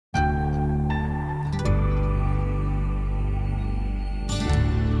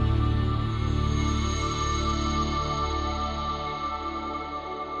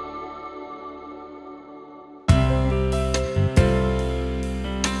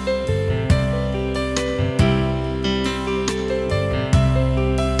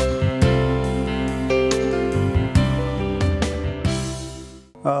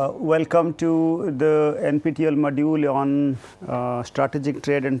welcome to the NPTEL module on strategic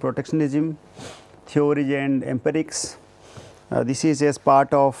trade and protectionism, theories and empirics. This is as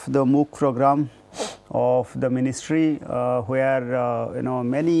part of the MOOC program of the ministry, where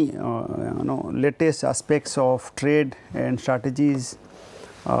many latest aspects of trade and strategies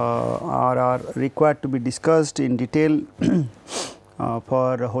are required to be discussed in detail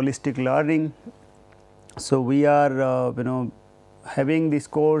for holistic learning. So, we are having this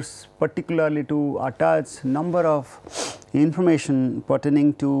course particularly to attach number of information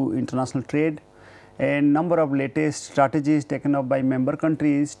pertaining to international trade and number of latest strategies taken up by member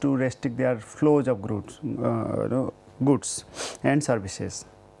countries to restrict their flows of goods and services.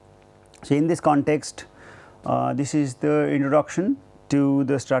 So, in this context, this is the introduction to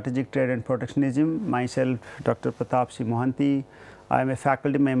the strategic trade and protectionism. Myself, Dr. Pratap C. Mohanty. I am a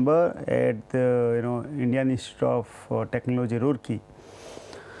faculty member at the Indian Institute of Technology, Roorkee.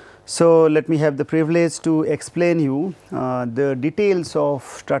 So, let me have the privilege to explain you the details of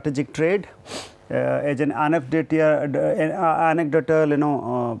strategic trade as an anecdotal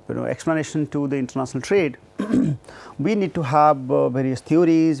explanation to the international trade. We need to have various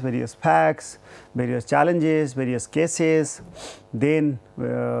theories, various facts, various challenges, various cases, then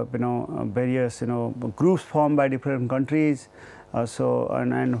various groups formed by different countries.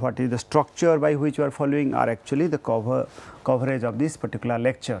 And what is the structure by which we are following are actually the coverage of this particular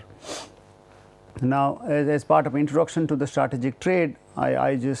lecture. Now, as part of introduction to the strategic trade,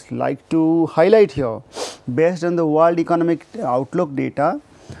 I just like to highlight here, based on the World Economic Outlook data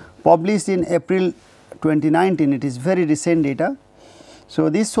published in April 2019, it is very recent data. So,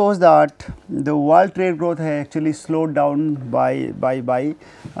 this shows that the world trade growth has actually slowed down by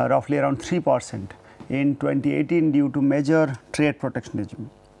roughly around 3% in 2018 due to major trade protectionism,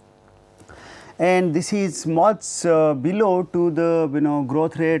 and this is much below to the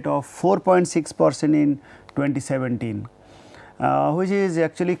growth rate of 4.6% in 2017, which is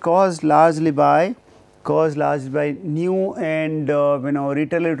actually caused largely by new and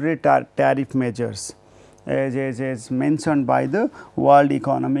retaliatory tariff measures, as mentioned by the World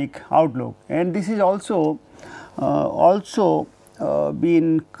Economic Outlook, and this is also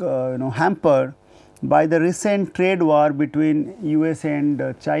been hampered by the recent trade war between US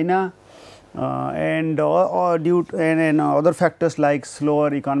and China, and other factors like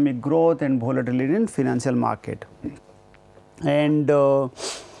slower economic growth and volatility in financial market. And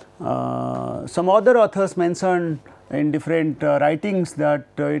some other authors mentioned in different writings that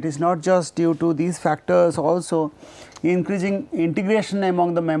it is not just due to these factors, also increasing integration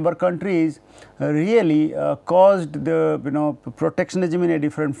among the member countries really caused the protectionism in a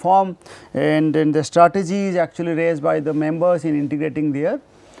different form, and the strategies actually raised by the members in integrating their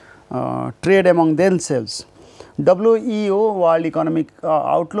trade among themselves. WEO, World Economic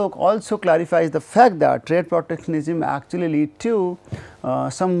Outlook, also clarifies the fact that trade protectionism actually lead to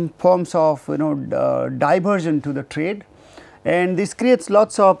some forms of diversion to the trade, and this creates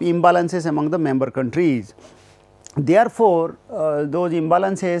lots of imbalances among the member countries. Therefore, those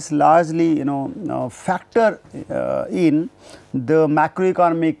imbalances largely factor in the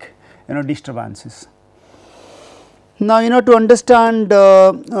macroeconomic disturbances. Now, to understand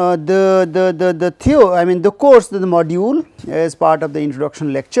the theory, I mean the course, the module as part of the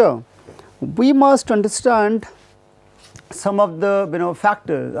introduction lecture, we must understand some of the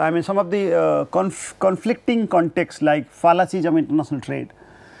factors, I mean some of the conflicting contexts like fallacies of international trade.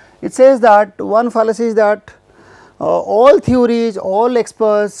 It says that one fallacy is that all theories, all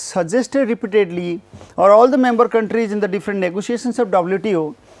experts suggested repeatedly, or all the member countries in the different negotiations of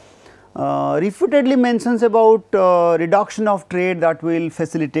WTO repeatedly mentions about reduction of trade that will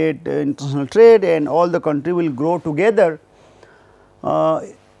facilitate international trade and all the country will grow together,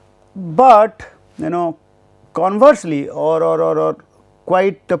 but conversely or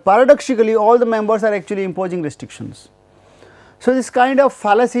quite paradoxically, all the members are actually imposing restrictions. So, this kind of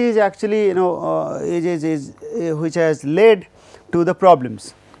fallacy is actually which has led to the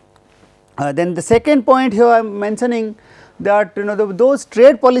problems. Then the second point here I am mentioning that those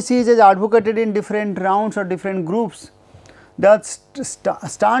trade policies as advocated in different rounds or different groups that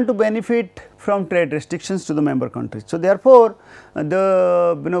stand to benefit from trade restrictions to the member countries. So, therefore,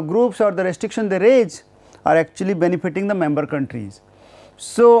 the groups or the restrictions they raise are actually benefiting the member countries.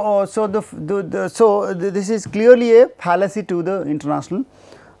 So, this is clearly a fallacy to the international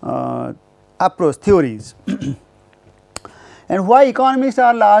approach theories. And why economists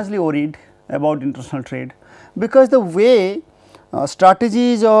are largely worried about international trade? Because the way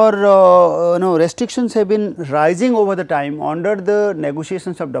strategies or restrictions have been rising over the time under the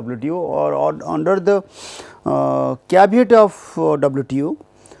negotiations of WTO or under the caveat of WTO,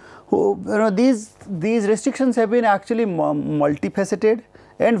 these restrictions have been actually multifaceted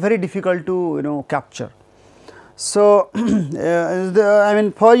and very difficult to capture. So, I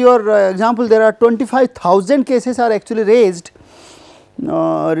mean, for your example, there are 25,000 cases are actually raised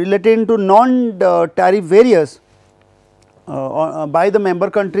relating to non-tariff barriers by the member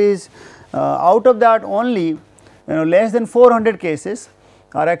countries. Out of that, only less than 400 cases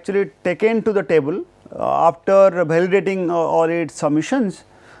are actually taken to the table after validating all its submissions.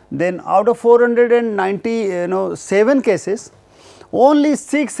 Then out of 497 cases, only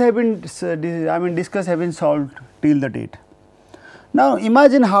 6 have been discussed, have been solved till the date. Now,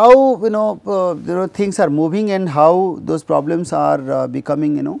 imagine how things are moving and how those problems are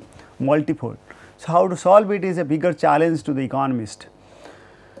becoming multifold. So, how to solve it is a bigger challenge to the economist.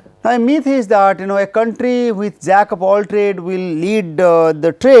 Now, a myth is that a country with jack of all trade will lead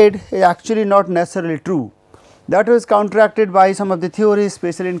the trade is actually not necessarily true. That was counteracted by some of the theories,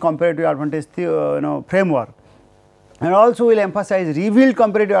 especially in comparative advantage framework, and also will emphasize revealed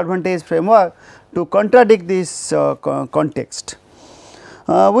comparative advantage framework to contradict this context.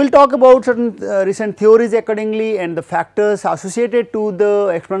 We will talk about certain recent theories accordingly and the factors associated to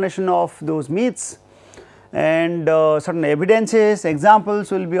the explanation of those myths, and certain evidences,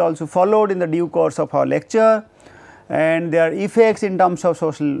 examples will be also followed in the due course of our lecture, and their effects in terms of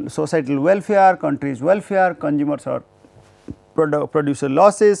societal welfare, country's welfare, consumers or producer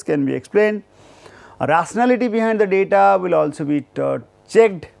losses can be explained. Rationality behind the data will also be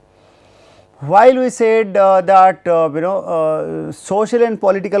checked. While we said that social and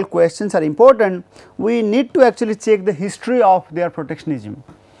political questions are important, we need to actually check the history of their protectionism.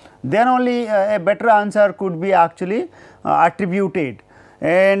 Then only a better answer could be actually attributed.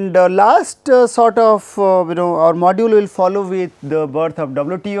 And last sort of our module will follow with the birth of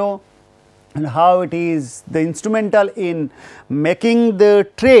WTO and how it is the instrumental in making the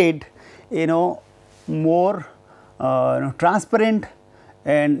trade more transparent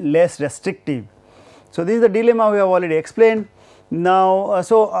and less restrictive. So, this is the dilemma we have already explained. Now,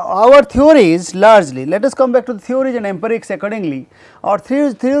 so our theories largely, let us come back to the theories and empirics accordingly. Our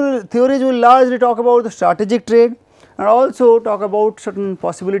theories will largely talk about the strategic trade and also talk about certain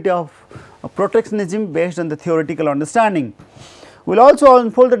possibility of protectionism based on the theoretical understanding. We will also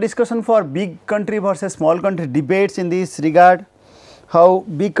unfold the discussion for big country versus small country debates in this regard, how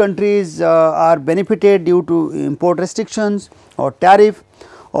big countries are benefited due to import restrictions or tariff,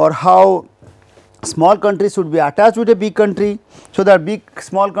 or how small countries should be attached with a big country, so that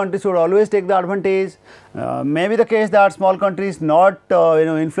small countries should always take the advantage. May be the case that small countries not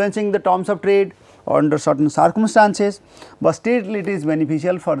influencing the terms of trade under certain circumstances, but still it is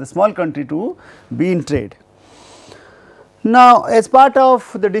beneficial for the small country to be in trade. Now, as part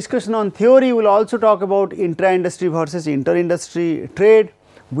of the discussion on theory, we will also talk about intra-industry versus inter-industry trade,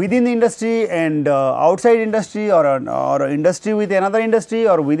 within the industry and outside industry, or industry with another industry,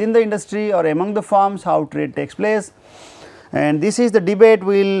 or within the industry or among the firms, how trade takes place. And this is the debate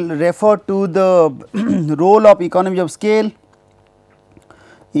we will refer to the role of economies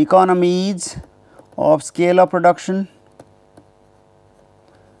of scale of production,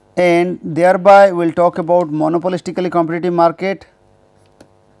 and thereby we will talk about monopolistically competitive market,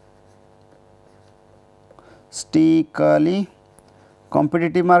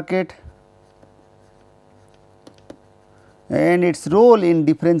 competitive market, and its role in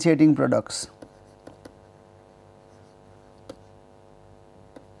differentiating products.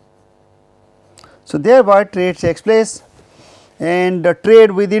 So, thereby trade takes place, and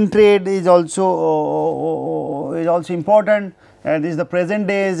trade within trade is also important, and this is the present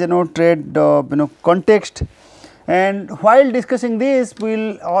days trade context. And while discussing this, we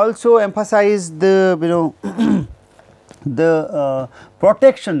will also emphasize the the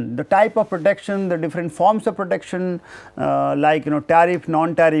protection, the type of protection, the different forms of protection like tariff,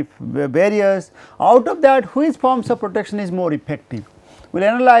 non-tariff barriers. Out of that, which forms of protection is more effective? We will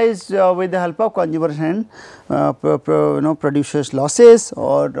analyze with the help of consumers and producers losses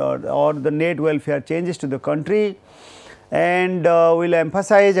or the net welfare changes to the country. And we will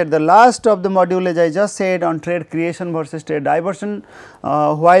emphasize at the last of the module, as I just said, on trade creation versus trade diversion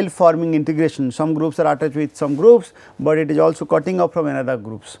while forming integration. Some groups are attached with some groups, but it is also cutting off from another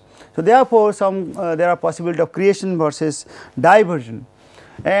groups. So, therefore, there are possibility of creation versus diversion,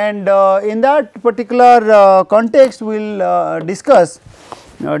 and in that particular context we will discuss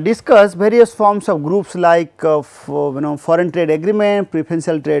various forms of groups like foreign trade agreement,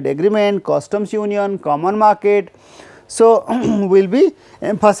 preferential trade agreement, customs union, common market. So, we will be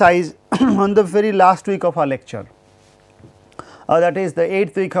emphasized on the very last week of our lecture. that is the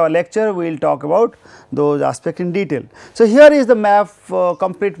 8th week of our lecture, we will talk about those aspects in detail. So, here is the map,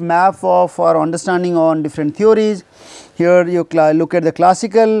 complete map of our understanding on different theories. Here you look at the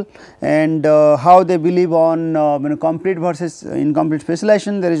classical and how they believe on complete versus incomplete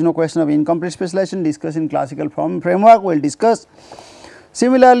specialization. There is no question of incomplete specialization discussed in classical framework, we will discuss.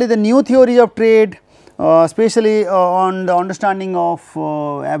 Similarly, the new theory of trade, especially on the understanding of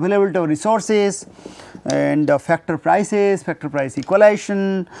availability of resources and factor prices, factor price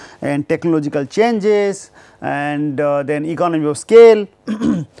equalization and technological changes, and then economy of scale.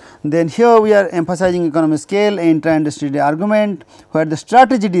 Then here we are emphasizing economy of scale, intra-industry argument, where the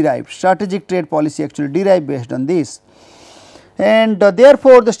strategy derived, strategic trade policy actually derived based on this. And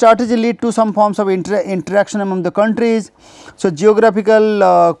therefore, the strategy lead to some forms of interaction among the countries. So,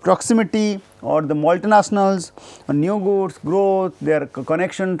 geographical proximity or the multinationals, new goods, growth, their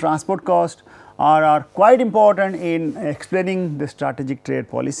connection, transport cost are quite important in explaining the strategic trade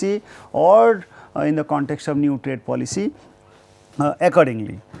policy or in the context of new trade policy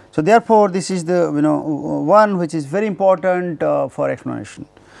accordingly. So, therefore, this is the one which is very important for explanation.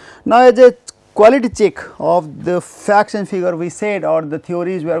 Now, as a quality check of the facts and figure we said or the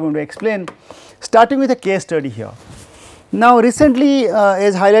theories we are going to explain, starting with a case study here. Now, recently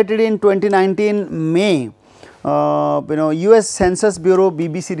as highlighted in 2019 May, US Census Bureau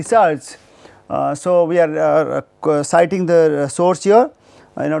BBC research. So, we are citing the source here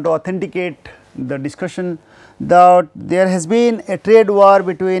to authenticate the discussion that there has been a trade war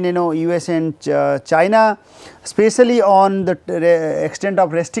between US and China, especially on the extent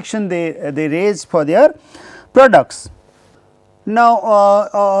of restriction they raise for their products.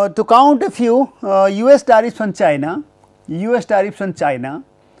 Now, to count a few, US tariffs on China, in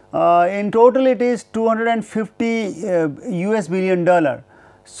total it is $250 US billion.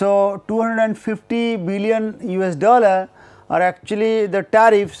 So, $250 billion US are actually the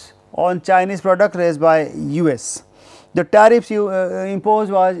tariffs on Chinese product raised by US. The tariffs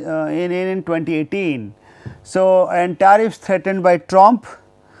imposed was in 2018. So, and tariffs threatened by Trump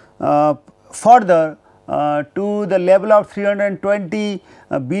further to the level of $320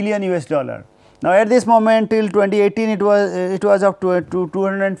 billion US. Now, at this moment till 2018 it was up to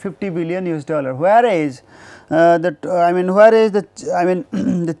 250 billion US dollar, whereas the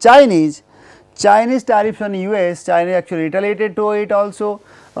Chinese tariffs on US, China actually retaliated to it also.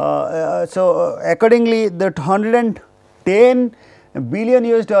 So, accordingly the 110 billion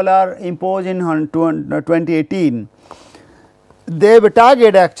US dollar imposed in 2018, they have a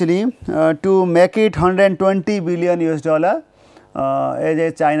target actually to make it 120 billion US dollar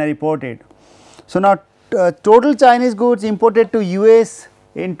as China reported. So, now total Chinese goods imported to US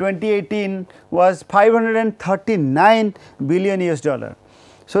in 2018 was 539 billion US dollar.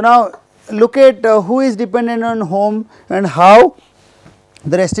 So, now look at who is dependent on whom and how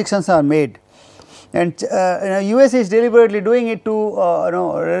the restrictions are made, and US is deliberately doing it to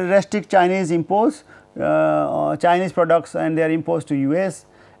restrict Chinese imports, Chinese products, and they are imposed to US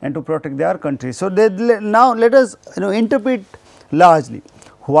and to protect their country. So, now let us interpret largely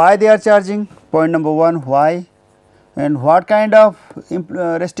why they are charging, point number 1, why, and what kind of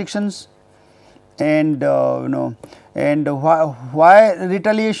restrictions, and and why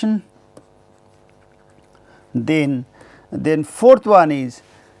retaliation. Then fourth one is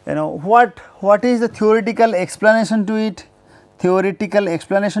what is the theoretical explanation to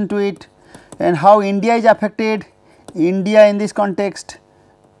it, and how India is affected, India in this context,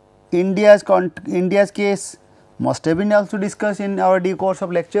 India's case must have been also discussed in our due course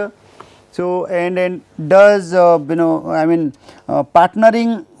of lecture. So, and does partnering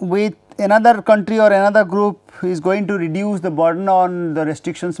with another country or another group is going to reduce the burden on the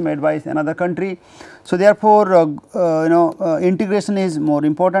restrictions made by another country. So, therefore, integration is more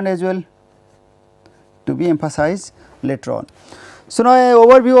important as well to be emphasized later on. So, now an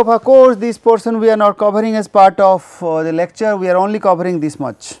overview of our course, this portion we are not covering as part of the lecture, we are only covering this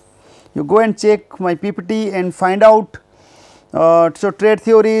much. You go and check my PPT and find out. So, trade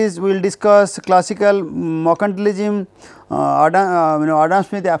theories we will discuss classical mercantilism, Adam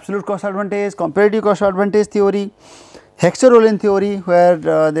Smith absolute cost advantage, comparative cost advantage theory, Hexer-Rollin theory, where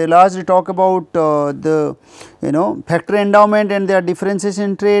they largely talk about the factor endowment and their differences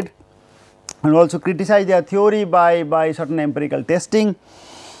in trade, and also criticize their theory by certain empirical testing.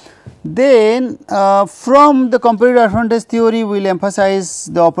 Then from the comparative advantage theory we will emphasize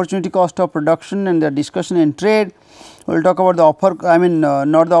the opportunity cost of production and the discussion in trade. We will talk about the offer,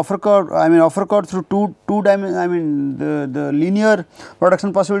 not the offer curve, offer curve through two dimension, the linear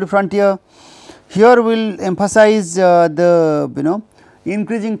production possibility frontier. Here we will emphasize the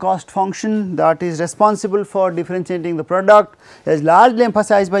increasing cost function that is responsible for differentiating the product is largely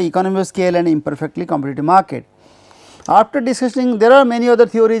emphasized by economy of scale and imperfectly competitive market. After discussing, there are many other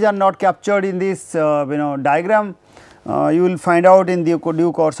theories are not captured in this diagram, you will find out in the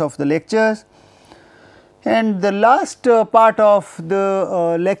due course of the lectures. And the last part of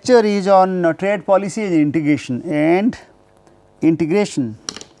the lecture is on trade policy and integration.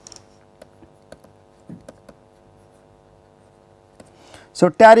 So,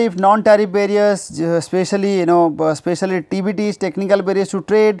 tariff, non-tariff barriers, especially especially TBTs, technical barriers to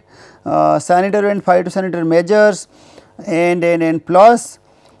trade, sanitary and phytosanitary measures, and plus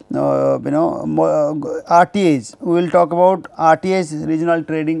RTAs. We will talk about RTAs, regional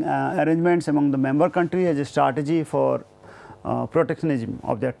trading arrangements among the member countries as a strategy for protectionism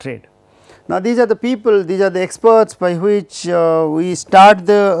of their trade. Now, these are the people, these are the experts by which we start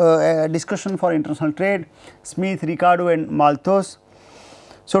the discussion for international trade: Smith, Ricardo and Malthus.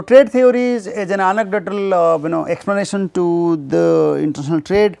 So, trade theory is an anecdotal explanation to the international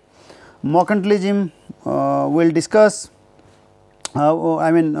trade. Mercantilism we will discuss.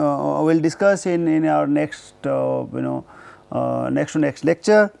 We'll discuss in our next next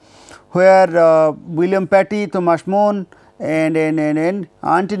lecture, where William Patty, Thomas Moon and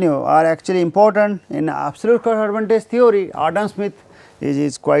Antonio are actually important. In absolute cost advantage theory, Adam Smith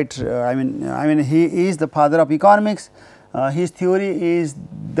is quite he is the father of economics. His theory is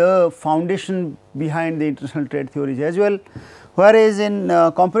the foundation behind the international trade theories as well, whereas in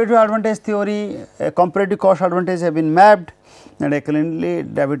comparative advantage theory, comparative cost advantage have been mapped, and excellently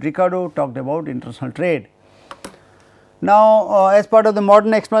David Ricardo talked about international trade. Now, as part of the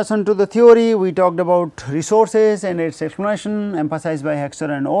modern explanation to the theory, we talked about resources and its explanation emphasized by Hexer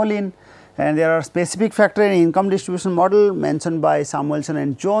and Olin, and there are specific factor in income distribution model mentioned by Samuelson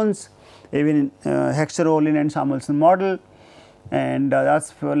and Jones, even Hexer, Olin and Samuelson model, and that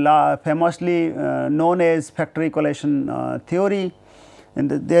is famously known as factor equalization theory. And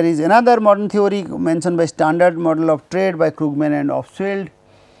there is another modern theory mentioned by standard model of trade by Krugman and Opsfeld.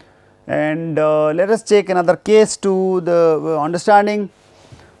 And let us take another case to the understanding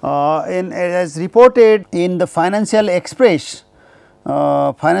as reported in the Financial Express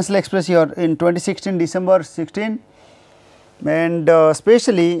here in 2016 December 16, and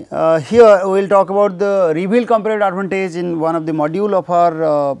especially here we will talk about the revealed comparative advantage in one of the module of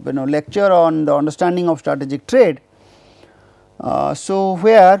our lecture on the understanding of strategic trade. So,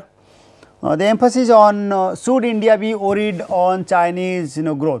 where the emphasis on should India be worried on Chinese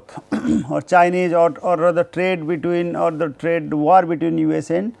growth or Chinese or rather trade between or the trade war between US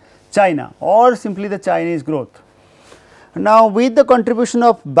and China, or simply the Chinese growth. Now, with the contribution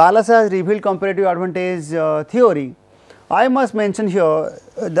of Balasag's revealed comparative advantage theory, I must mention here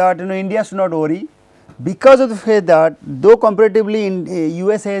that India should not worry, because of the fact that though comparatively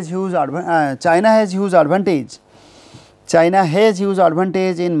US has huge China has huge advantage. China has huge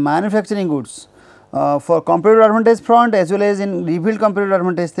advantage in manufacturing goods for comparative advantage front as well as in revealed comparative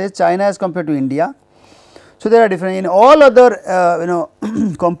advantage stage China as compared to India. So, there are different in all other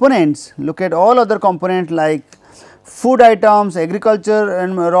components. Look at all other components like food items, agriculture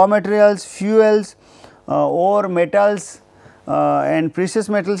and raw materials, fuels, ore, metals and precious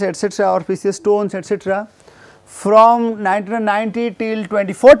metals etc., or precious stones etc. From 1990 till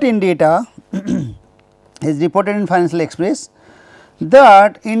 2014 data is reported in Financial Express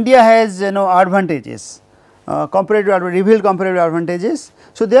that India has advantages, comparative revealed comparative advantages.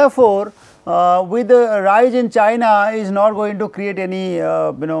 So, therefore, with the rise in China is not going to create any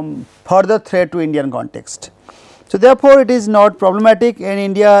further threat to Indian context. So, therefore, it is not problematic, and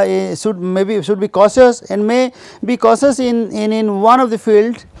India should be cautious and may be cautious in one of the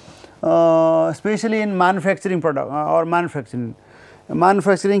field, especially in manufacturing product or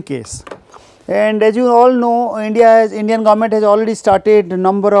manufacturing case. And as you all know, Indian government has already started a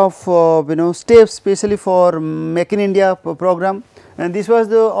number of steps, especially for Make in India program, and this was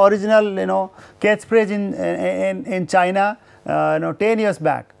the original catchphrase in China 10 years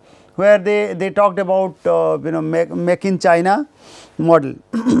back, where they talked about make in China model.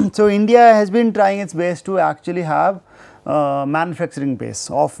 So, India has been trying its best to actually have manufacturing base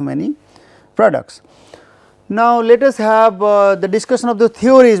of many products. Now, let us have the discussion of the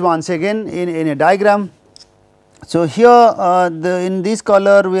theories once again in a diagram. So, here in this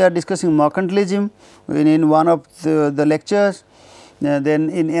color we are discussing mercantilism in one of the lectures. Then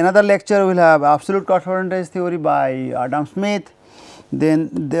in another lecture we will have absolute cost advantage theory by Adam Smith. Then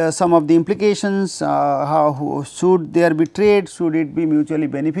there are some of the implications, how should there be trade, should it be mutually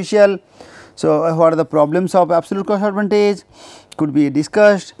beneficial. So, what are the problems of absolute cost advantage could be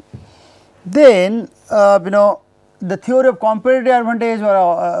discussed. Then the theory of comparative advantage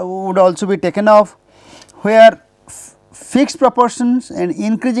would also be taken off, where fixed proportions and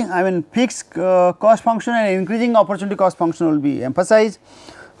increasing, I mean fixed cost function and increasing opportunity cost function will be emphasized.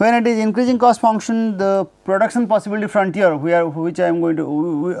 When it is increasing cost function, the production possibility frontier, which I am going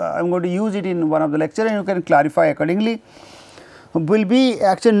to use it in one of the lecture, and you can clarify accordingly, will be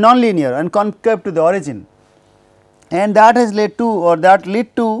actually non-linear and concave to the origin, and that has led to, or that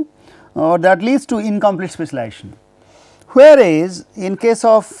leads to incomplete specialization. Whereas, in case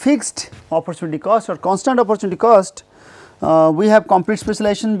of fixed opportunity cost or constant opportunity cost, we have complete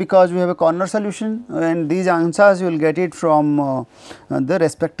specialization because we have a corner solution, and these answers you will get it from the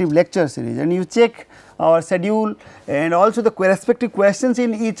respective lecture series, and you check our schedule and also the respective questions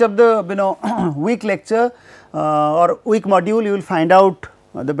in each of the week lecture or week module, you will find out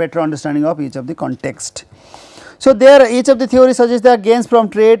the better understanding of each of the context. So, there each of the theories suggests that gains from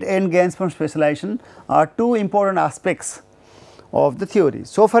trade and gains from specialization are two important aspects of the theory.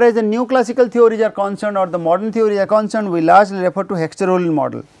 So far as the new classical theories are concerned or the modern theories are concerned, we largely refer to Hexagonal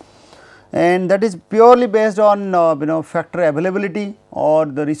model, and that is purely based on factor availability or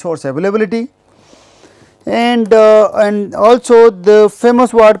the resource availability, and also the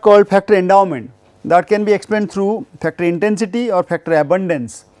famous word called factor endowment, that can be explained through factor intensity or factor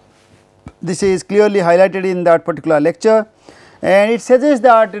abundance. This is clearly highlighted in that particular lecture, and it suggests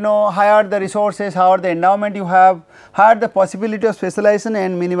that higher the resources, higher the endowment you have, higher the possibility of specialization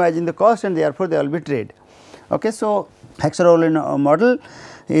and minimizing the cost, and therefore there will be trade. Okay, so Hexagonal model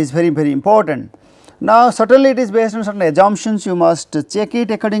is very important. Now certainly it is based on certain assumptions, you must check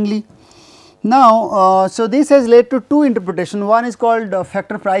it accordingly. Now so this has led to two interpretations. One is called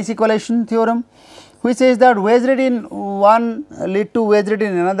factor price equalization theorem, which says that wage rate in one lead to wage rate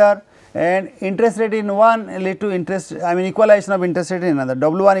in another, and interest rate in one lead to equalization of interest rate in another,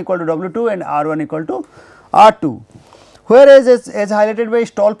 W1 equal to W2 and R1 equal to R2. Whereas as highlighted by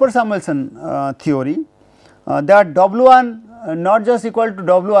Stolper-Samuelson theory, that W1 not just equal to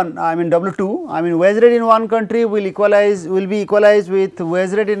W1, W2, wage rate in one country will be equalized with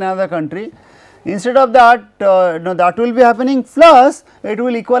wage rate in another country. Instead of that, that will be happening, plus it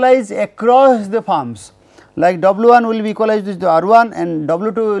will equalize across the firms, like W1 will be equalized with R1 and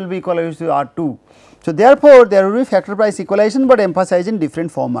W2 will be equalized with R2. So therefore there will be factor price equalization, but emphasized in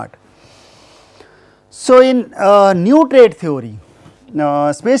different format. So in new trade theory,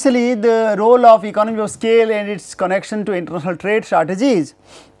 especially the role of economy of scale and its connection to international trade strategies,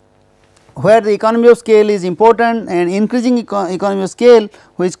 where the economy of scale is important, and increasing economy of scale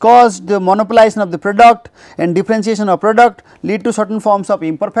which caused the monopolization of the product and differentiation of product lead to certain forms of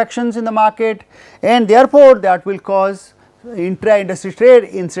imperfections in the market, and therefore that will cause intra-industry trade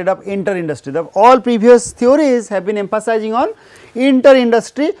instead of inter-industry. All previous theories have been emphasizing on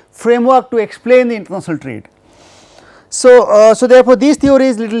inter-industry framework to explain the international trade. So, therefore, this theory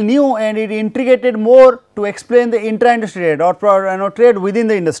is little new, and it integrated more to explain the intra-industry trade or trade within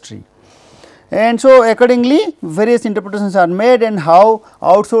the industry. And so accordingly various interpretations are made, and how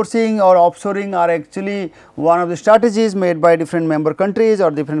outsourcing or offshoring are actually one of the strategies made by different member countries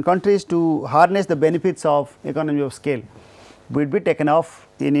or different countries to harness the benefits of economy of scale, will be taken off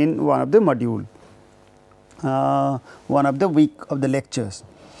in one of the module, one of the week of the lectures.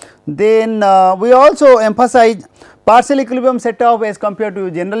 Then we also emphasize partial equilibrium setup as compared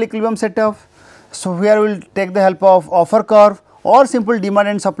to general equilibrium setup. So here we will take the help of offer curve or simple demand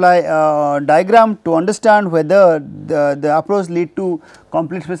and supply diagram to understand whether the approach lead to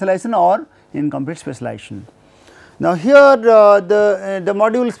complete specialization or incomplete specialization. Now here the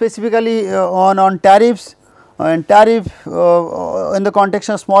module specifically on tariffs, and tariff in the context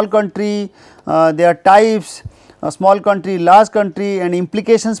of small country, their types, small country, large country, and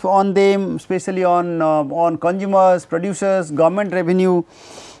implications on them, especially on consumers, producers, government revenue,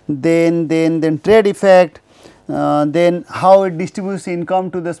 then trade effect, then how it distributes income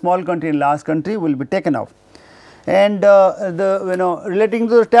to the small country and large country will be taken off. And relating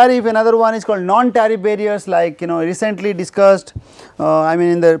to the tariff, another one is called non-tariff barriers, like recently discussed,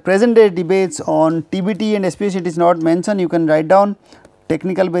 in the present day debates on TBT and SPS, it is not mentioned, you can write down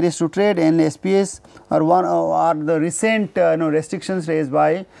technical barriers to trade, and SPS are the recent restrictions raised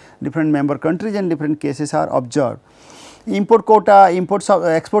by different member countries, and different cases are observed. Import quota,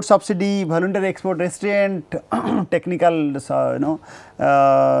 export subsidy, voluntary export restraint, technical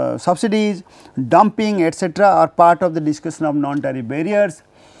subsidies, dumping, etc. are part of the discussion of non-tariff barriers.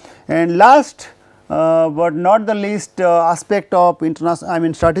 And last but not the least aspect of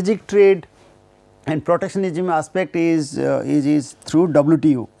international, strategic trade and protectionism aspect is through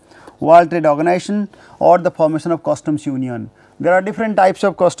WTO, World Trade Organization, or the formation of customs union. There are different types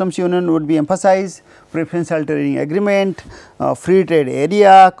of customs union would be emphasized: preferential trading agreement, free trade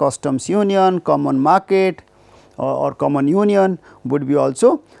area, customs union, common market or common union would be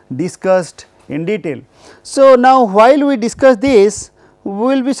also discussed in detail. So, now while we discuss this, we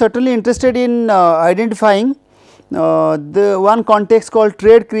will be certainly interested in identifying the one context called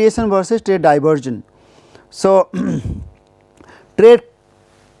trade creation versus trade diversion. So, trade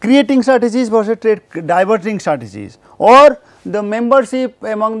creating strategies versus trade diverting strategies, or the membership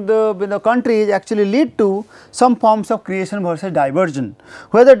among the countries actually lead to some forms of creation versus diversion.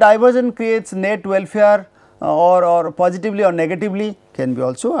 Whether diversion creates net welfare or positively or negatively can be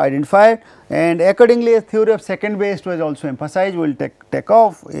also identified, and accordingly a theory of second best was also emphasized. We will take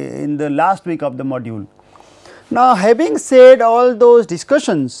off in the last week of the module. Now, having said all those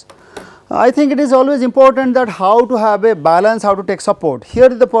discussions, I think it is always important that how to have a balance, how to take support. Here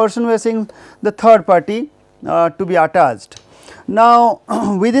is the person who is saying the third party to be attached. Now,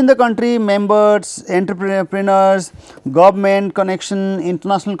 within the country, members, entrepreneurs, government connection,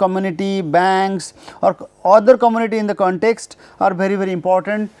 international community, banks or other community in the context are very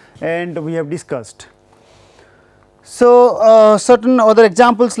important, and we have discussed. So, certain other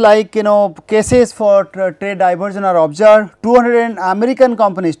examples like cases for trade diversion are observed. 200 American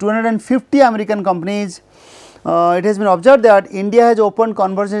companies, 250 American companies, it has been observed that India has opened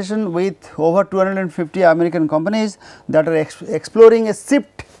conversation with over 250 American companies that are exploring a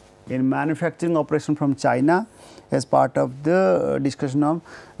shift in manufacturing operation from China as part of the discussion of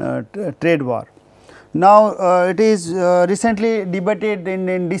trade war. Now, it is recently debated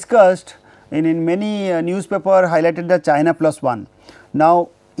and discussed in many newspaper highlighted the China +1. Now,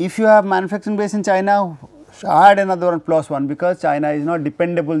 if you have manufacturing base in China, add another one +1, because China is not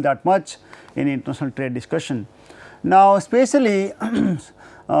dependable that much in international trade discussion. Now, especially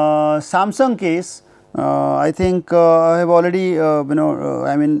Samsung case, I think I have already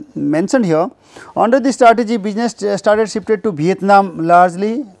mentioned here. Under this strategy, business started shifted to Vietnam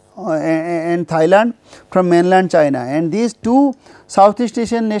largely and Thailand from mainland China, and these two Southeast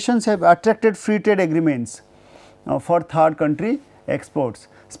Asian nations have attracted free trade agreements for third country exports,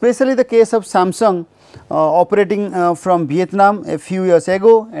 especially the case of Samsung operating from Vietnam a few years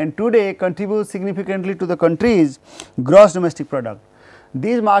ago, and today contributes significantly to the country's gross domestic product.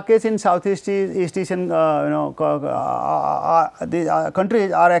 These markets in Southeast Asian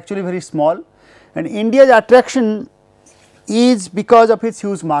countries are actually very small, and India's attraction is because of its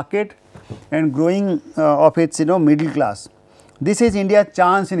huge market and growing of its middle class. This is India's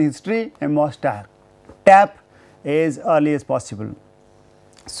chance in history and must tap as early as possible.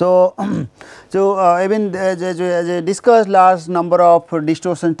 So, even as I discussed, large number of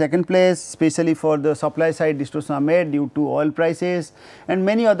distortions taken place, especially for the supply side distortions are made due to oil prices, and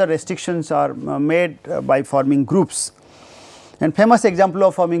many other restrictions are made by forming groups. And famous example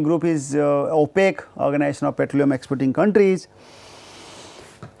of forming group is OPEC, Organization of Petroleum Exporting Countries.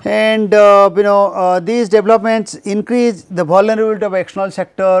 And these developments increase the vulnerability of external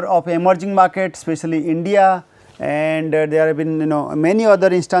sector of emerging markets, especially India, and there have been many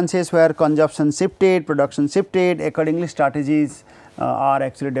other instances where consumption shifted, production shifted, accordingly strategies are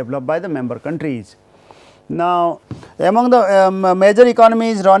actually developed by the member countries. Now, among the major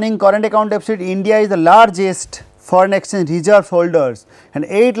economies running current account deficit, India is the largest foreign exchange reserve holders and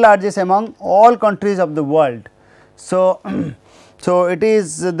 8th largest among all countries of the world. So, it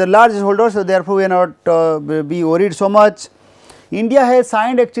is the largest holder, so therefore, we are not be worried so much. India has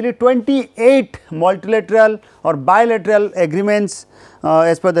signed actually 28 multilateral or bilateral agreements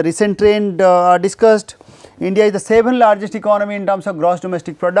as per the recent trend discussed. India is the 7th largest economy in terms of gross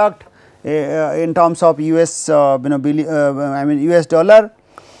domestic product in terms of US US dollar.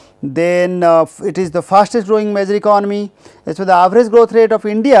 Then it is the fastest growing major economy. As for the average growth rate of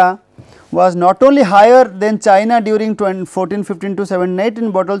India was not only higher than China during 2014, 15 to 17,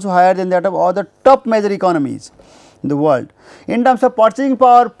 18, but also higher than that of other top major economies in the world. In terms of purchasing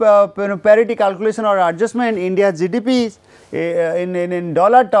power parity calculation or adjustment, India's GDP in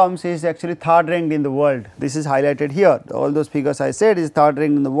dollar terms is actually third ranked in the world. This is highlighted here. All those figures I said is third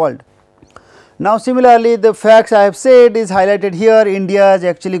ranked in the world. Now, similarly, the facts I have said is highlighted here. India's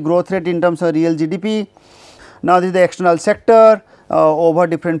actually growth rate in terms of real GDP. Now, this is the external sector over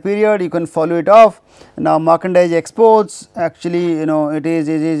different period, you can follow it off. Now, merchandise exports actually it is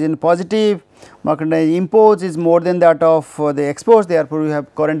in positive, merchandise imports is more than that of the exports, therefore, we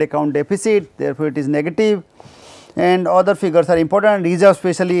have current account deficit, therefore, it is negative, and other figures are important. Reserve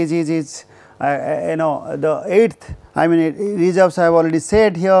especially is the 8th, reserves I have already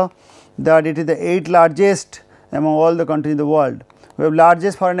said here that it is the 8th largest among all the countries in the world. We have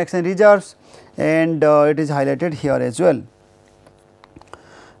largest foreign exchange reserves, and it is highlighted here as well.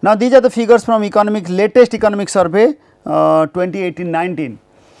 Now, these are the figures from latest economic survey 2018-19,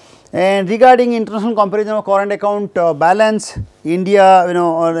 and regarding international comparison of current account balance, India,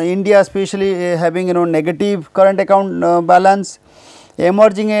 India especially having negative current account balance.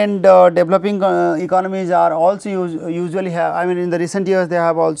 Emerging and developing economies are also usually have, I mean, in the recent years they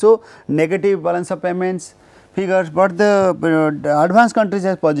have also negative balance of payments figures, but the advanced countries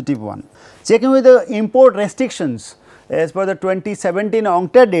has positive one. Checking with the import restrictions as per the 2017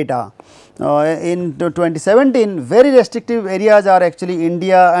 UNCTAD data, in 2017 very restrictive areas are actually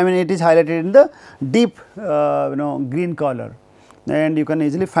India, I mean it is highlighted in the deep green color, and you can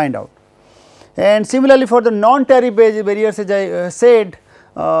easily find out. And similarly, for the non-tariff barriers, as I said,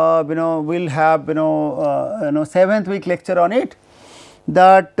 we will have 7th week lecture on it,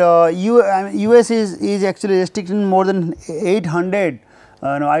 that US is actually restricting more than 800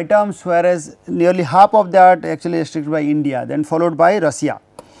 items, whereas nearly half of that actually restricted by India, then followed by Russia.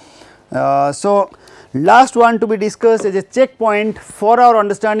 So, last one to be discussed as a checkpoint for our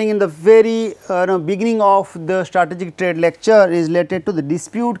understanding in the very beginning of the strategic trade lecture is related to the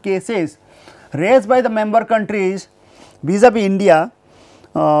dispute cases raised by the member countries vis-a-vis India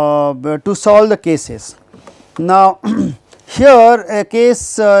to solve the cases. Now, here a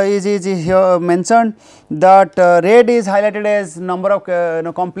case is here mentioned that red is highlighted as number of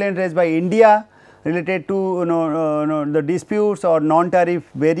complaints raised by India related to the disputes or non-tariff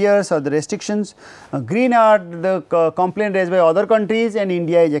barriers or the restrictions. Green are the complaint raised by other countries, and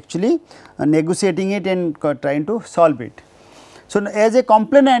India is actually negotiating it and trying to solve it. So, as a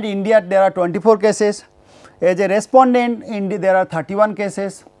complainant India there are 24 cases, as a respondent India there are 31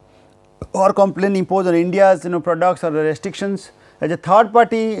 cases or complaint imposed on India's products or the restrictions. As a third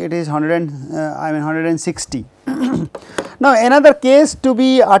party it is 160. Now, another case to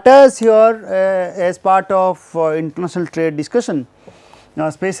be attached here as part of international trade discussion,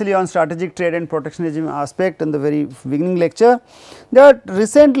 especially on strategic trade and protectionism aspect in the very beginning lecture, that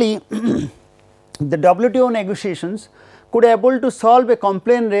recently the WTO negotiations could able to solve a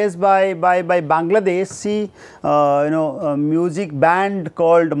complaint raised by Bangladesh. See, music band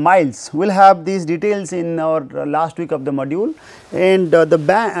called Miles. We will have these details in our last week of the module, and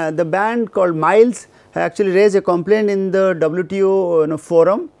the band called Miles actually raised a complaint in the WTO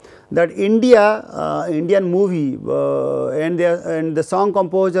forum that Indian movie and the song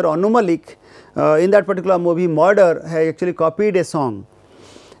composer Anu Malik in that particular movie Murder has actually copied a song.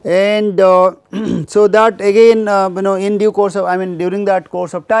 And so that again in due course of, I mean during that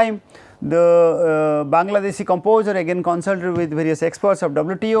course of time, the Bangladeshi composer again consulted with various experts of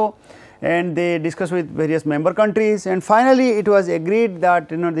WTO, and they discussed with various member countries, and finally it was agreed that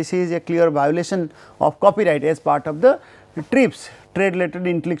this is a clear violation of copyright as part of the TRIPS, trade related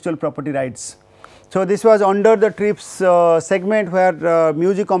intellectual property rights. So, this was under the TRIPS segment where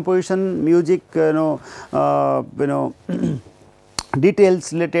music composition, music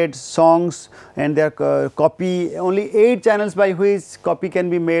details related songs and their copy, only 8 channels by which copy can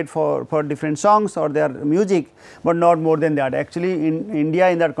be made for different songs or their music, but not more than that. Actually in India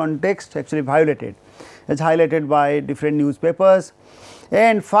in that context actually violated, as highlighted by different newspapers.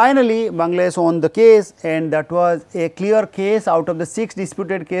 And finally, Bangladesh won the case, and that was a clear case out of the 6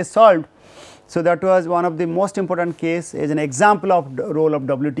 disputed case solved. So, that was one of the most important case as an example of the role of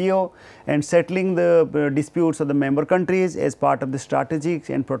WTO and settling the disputes of the member countries as part of the strategic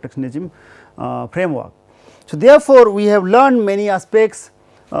and protectionism framework. So, therefore, we have learned many aspects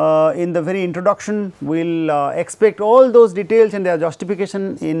in the very introduction. We will expect all those details and their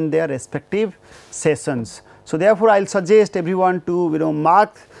justification in their respective sessions. So, therefore, I will suggest everyone to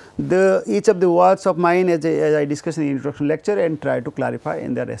mark each of the words of mine as I discussed in the introduction lecture and try to clarify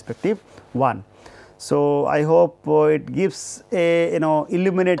in their respective one. So, I hope it gives a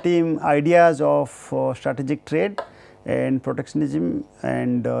illuminating ideas of strategic trade and protectionism,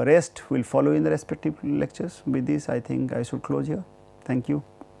 and rest will follow in the respective lectures. With this, I think I should close here. Thank you.